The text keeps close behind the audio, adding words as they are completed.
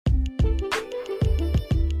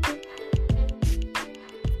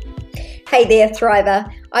Hey there, Thriver.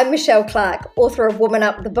 I'm Michelle Clark, author of Woman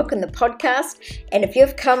Up, the book and the podcast. And if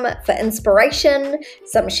you've come for inspiration,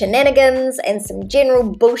 some shenanigans, and some general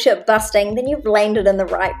bullshit busting, then you've landed in the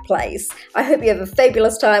right place. I hope you have a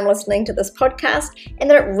fabulous time listening to this podcast and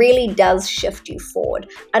that it really does shift you forward.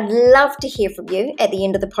 I'd love to hear from you at the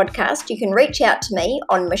end of the podcast. You can reach out to me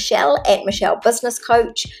on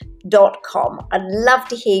michelle@michellebusinesscoach.com. I'd love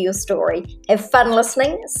to hear your story. Have fun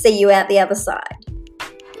listening. See you out the other side.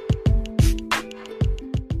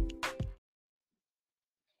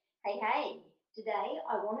 Hey, today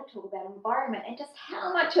I want to talk about environment and just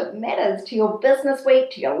how much it matters to your business week,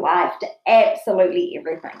 to your life, to absolutely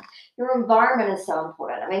everything. Your environment is so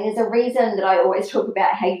important. I mean, there's a reason that I always talk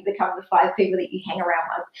about how you become the 5 people that you hang around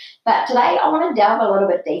with. But today I want to delve a little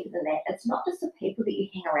bit deeper than that. It's not just the people that you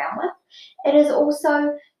hang around with. It is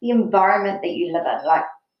also the environment that you live in. Like,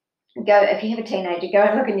 if you have a teenager, go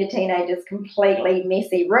and look in your teenager's completely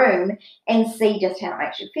messy room and see just how it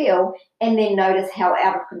makes you feel, and then notice how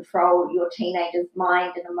out of control your teenager's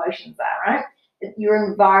mind and emotions are, right? Your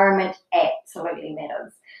environment absolutely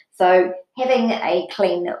matters. So having a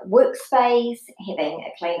clean workspace, having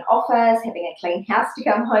a clean office, having a clean house to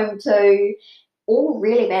come home to, all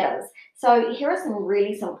really matters. So here are some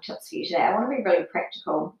really simple tips for you today. I want to be really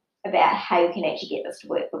practical about how you can actually get this to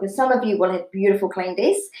work, because some of you will have beautiful clean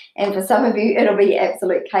desks, and for some of you it'll be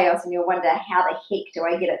absolute chaos and you'll wonder, how the heck do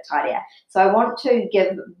I get it tidier? So I want to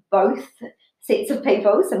give both sets of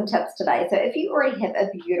people some tips today. So if you already have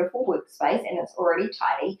a beautiful workspace and it's already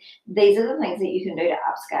tidy, these are the things that you can do to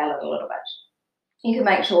upscale it a little bit. You can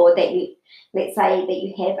make sure that you, let's say that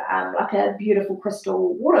you have like a beautiful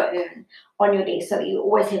crystal water urn on your desk so that you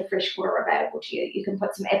always have fresh water available to you. You can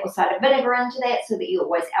put some apple cider vinegar into that so that you're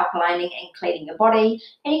always alkalining and cleaning your body.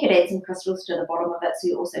 And you could add some crystals to the bottom of it so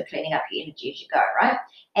you're also cleaning up your energy as you go, right?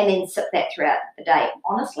 And then sip that throughout the day.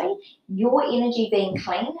 Honestly, your energy being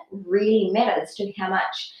clean really matters to how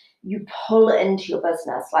much you pull into your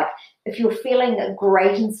business. Like, if you're feeling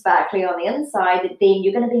great and sparkly on the inside, then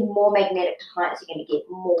you're going to be more magnetic to clients. You're going to get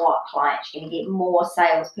more clients. You're going to get more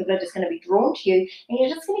sales. People are just going to be drawn to you, and you're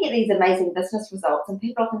just going to get these amazing business results. And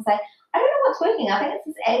people often say, I don't know what's working. I think it's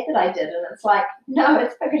this ad that I did. And it's like, no,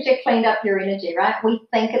 it's because you cleaned up your energy, right? We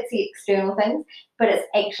think it's the external things, but it's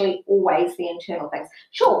actually always the internal things.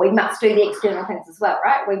 Sure, we must do the external things as well,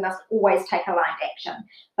 right? We must always take aligned action.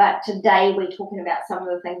 But today we're talking about some of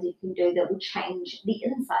the things you can do that will change the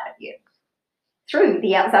inside of you through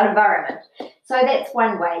the outside environment. So that's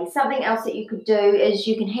one way. Something else that you could do is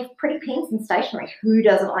you can have pretty pens and stationery. Who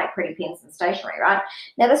doesn't like pretty pens and stationery, right?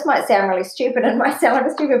 Now, this might sound really stupid and might sound like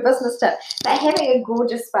a stupid business tip, but having a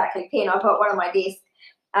gorgeous sparkly pen, I've got one on my desk.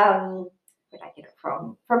 Where did I get it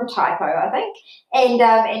from? From Typo, I think. And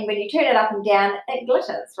when you turn it up and down, it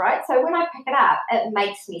glitters, right? So when I pick it up, it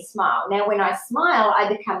makes me smile. Now, when I smile, I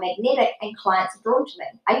become magnetic and clients are drawn to me.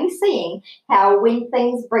 Are you seeing how when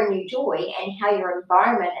things bring you joy and how your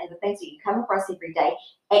environment and the things that you come across every day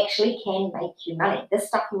actually can make you money? This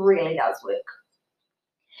stuff really does work.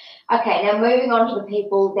 Okay, now moving on to the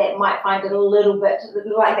people that might find it a little bit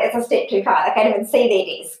like that's a step too far. They can't even see their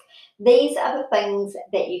desk. These are the things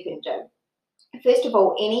that you can do. First of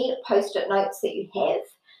all, any post-it notes that you have,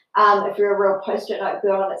 if you're a real post-it note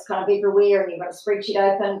girl and it's kind of everywhere and you've got a spreadsheet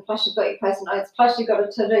open, plus you've got your post-it notes, plus you've got a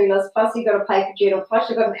to-do list, plus you've got a paper journal, plus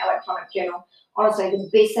you've got an electronic journal. Honestly, the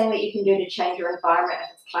best thing that you can do to change your environment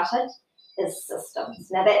if it's cluttered is systems.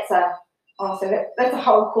 Now that's a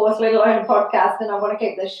whole course, let alone a podcast, and I want to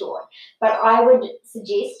keep this short. But I would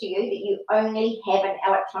suggest to you that you only have an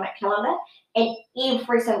electronic calendar, and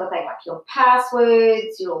every single thing, like your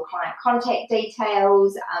passwords, your client contact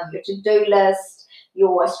details, your to-do list,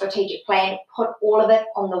 your strategic plan, put all of it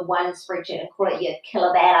on the one spreadsheet and call it your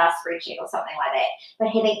killer badass spreadsheet or something like that. But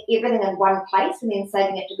having everything in one place and then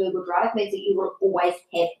saving it to Google Drive means that you will always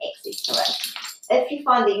have access to it. If you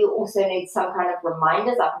find that you also need some kind of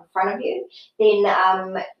reminders up in front of you, then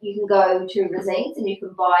you can go to Resines and you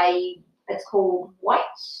can buy, it's called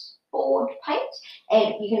whiteboard paint,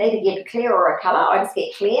 and you can either get clear or a colour. I just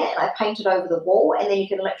get clear and I paint it over the wall, and then you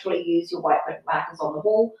can literally use your whiteboard markers on the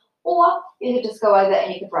wall, or you could just go over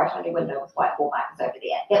and you could write on your window with whiteboard markers over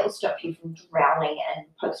there. That will stop you from drowning in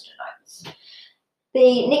post-it notes.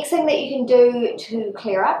 The next thing that you can do to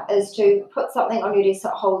clear up is to put something on your desk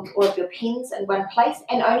that holds all of your pens in one place,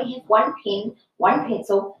 and only have one pen, one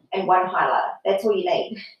pencil, and one highlighter. That's all you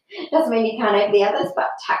need. Doesn't mean you can't have the others,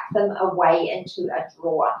 but tuck them away into a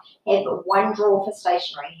drawer. Have one drawer for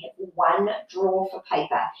stationery, have one drawer for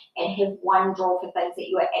paper, and have one drawer for things that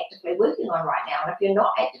you are actively working on right now. And if you're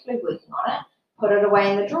not actively working on it, put it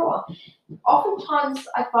away in the drawer. Oftentimes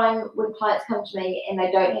I find when clients come to me and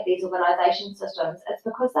they don't have these organisation systems, it's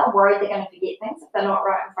because they're worried they're going to forget things if they're not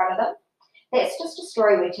right in front of them. That's just a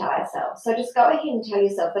story we tell ourselves. So just go ahead and tell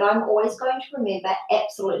yourself that I'm always going to remember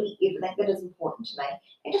absolutely everything that is important to me.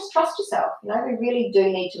 And just trust yourself. We really do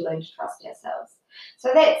need to learn to trust ourselves.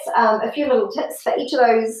 So that's a few little tips for each of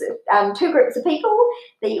those two groups of people,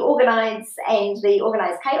 the organised and the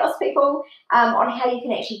organised chaos people, on how you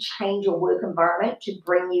can actually change your work environment to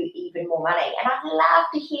bring you even more money. And I'd love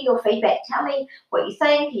to hear your feedback. Tell me what you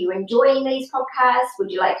think. Are you enjoying these podcasts?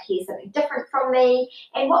 Would you like to hear something different from me?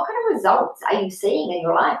 And what kind of results are you seeing in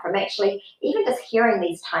your life from actually even just hearing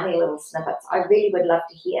these tiny little snippets? I really would love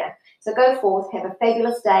to hear. So go forth, have a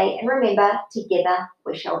fabulous day, and remember, together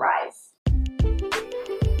we shall rise.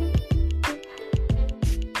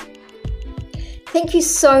 Thank you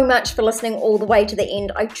so much for listening all the way to the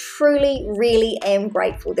end. I truly, really am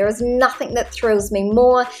grateful. There is nothing that thrills me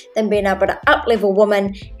more than being able to up-level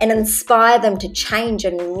women and inspire them to change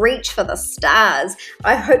and reach for the stars.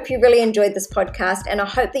 I hope you really enjoyed this podcast, and I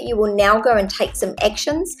hope that you will now go and take some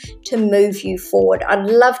actions to move you forward. I'd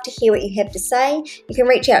love to hear what you have to say. You can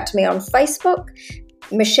reach out to me on Facebook,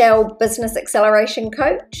 Michelle Business Acceleration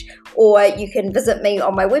Coach, or you can visit me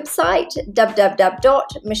on my website,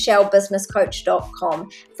 www.michellebusinesscoach.com,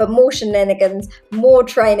 for more shenanigans, more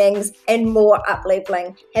trainings, and more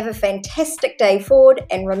up-leveling. Have a fantastic day forward,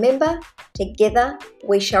 and remember, together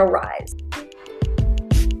we shall rise.